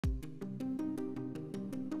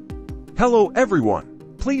Hello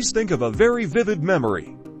everyone. Please think of a very vivid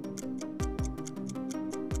memory.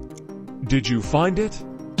 Did you find it?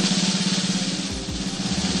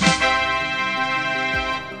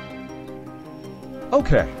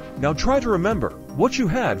 Okay, now try to remember what you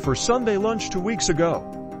had for Sunday lunch 2 weeks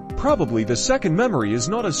ago. Probably the second memory is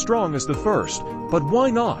not as strong as the first, but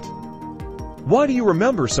why not? Why do you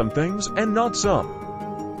remember some things and not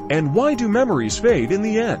some? And why do memories fade in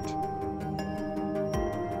the end?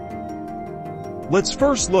 Let's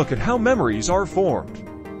first look at how memories are formed.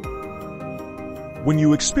 When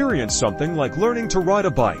you experience something like learning to ride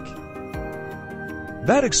a bike,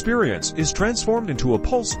 that experience is transformed into a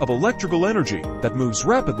pulse of electrical energy that moves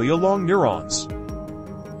rapidly along neurons.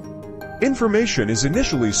 Information is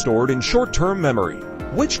initially stored in short-term memory,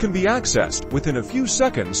 which can be accessed within a few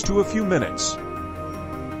seconds to a few minutes.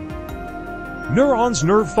 Neurons'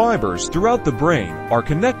 nerve fibers throughout the brain are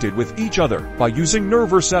connected with each other by using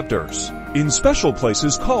nerve receptors in special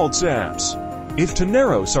places called saps. If two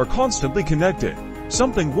neurons are constantly connected,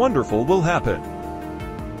 something wonderful will happen.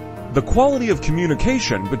 The quality of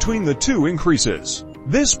communication between the two increases.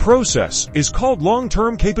 This process is called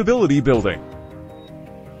long-term capability building.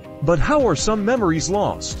 But how are some memories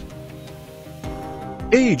lost?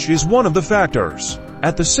 Age is one of the factors.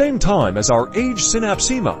 At the same time as our age,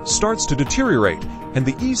 synapsema starts to deteriorate and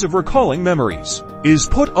the ease of recalling memories is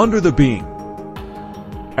put under the beam.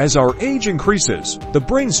 As our age increases, the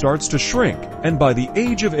brain starts to shrink, and by the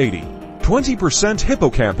age of 80, 20%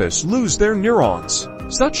 hippocampus lose their neurons.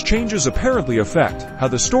 Such changes apparently affect how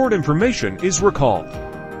the stored information is recalled.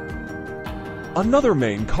 Another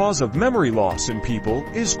main cause of memory loss in people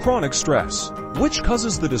is chronic stress, which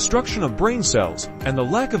causes the destruction of brain cells and the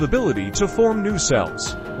lack of ability to form new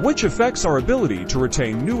cells, which affects our ability to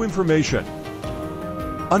retain new information.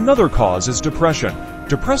 Another cause is depression.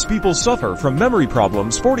 Depressed people suffer from memory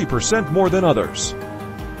problems 40% more than others.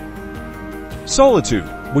 Solitude,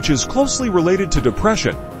 which is closely related to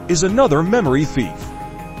depression, is another memory thief.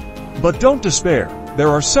 But don't despair. There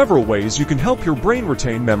are several ways you can help your brain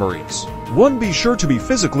retain memories. 1. Be sure to be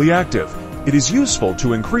physically active. It is useful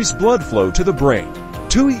to increase blood flow to the brain.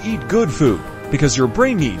 2. Eat good food, because your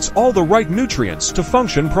brain needs all the right nutrients to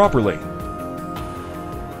function properly.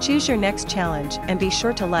 Choose your next challenge and be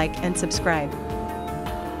sure to like and subscribe.